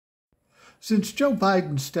Since Joe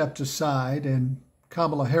Biden stepped aside and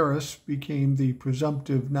Kamala Harris became the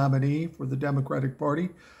presumptive nominee for the Democratic Party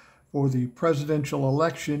for the presidential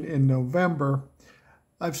election in November,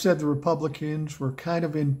 I've said the Republicans were kind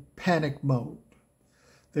of in panic mode.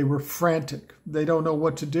 They were frantic. They don't know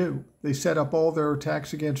what to do. They set up all their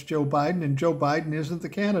attacks against Joe Biden, and Joe Biden isn't the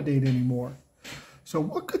candidate anymore. So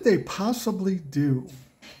what could they possibly do?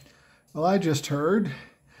 Well, I just heard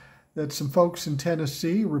that some folks in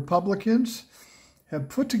Tennessee, Republicans, have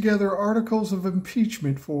put together articles of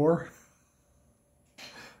impeachment for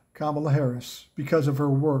Kamala Harris because of her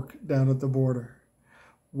work down at the border.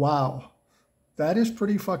 Wow, that is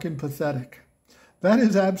pretty fucking pathetic. That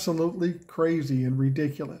is absolutely crazy and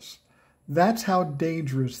ridiculous. That's how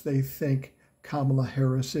dangerous they think Kamala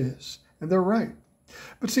Harris is. And they're right.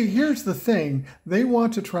 But see, here's the thing. They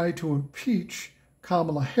want to try to impeach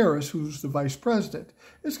Kamala Harris, who's the vice president.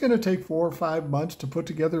 It's going to take 4 or 5 months to put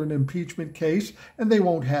together an impeachment case, and they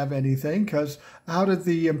won't have anything because how did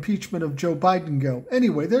the impeachment of Joe Biden go?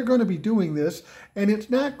 Anyway, they're going to be doing this, and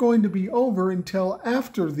it's not going to be over until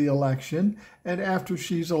after the election and after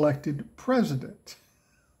she's elected president.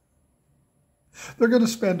 They're going to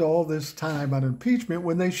spend all this time on impeachment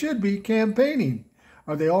when they should be campaigning.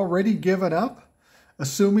 Are they already given up?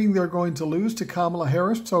 Assuming they're going to lose to Kamala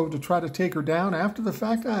Harris, so to try to take her down after the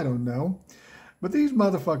fact, I don't know. But these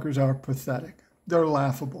motherfuckers are pathetic. They're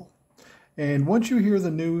laughable. And once you hear the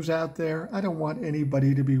news out there, I don't want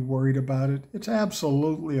anybody to be worried about it. It's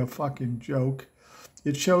absolutely a fucking joke.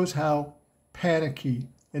 It shows how panicky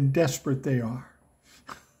and desperate they are.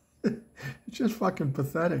 It's just fucking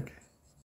pathetic.